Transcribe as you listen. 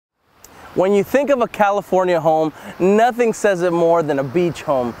When you think of a California home, nothing says it more than a beach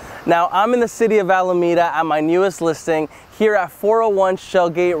home. Now, I'm in the city of Alameda at my newest listing here at 401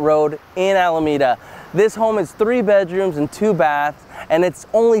 Shellgate Road in Alameda. This home is 3 bedrooms and 2 baths, and it's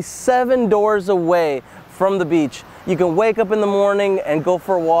only 7 doors away from the beach. You can wake up in the morning and go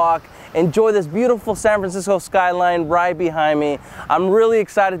for a walk, enjoy this beautiful San Francisco skyline right behind me. I'm really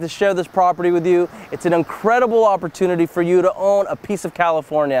excited to share this property with you. It's an incredible opportunity for you to own a piece of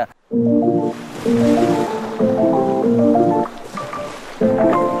California.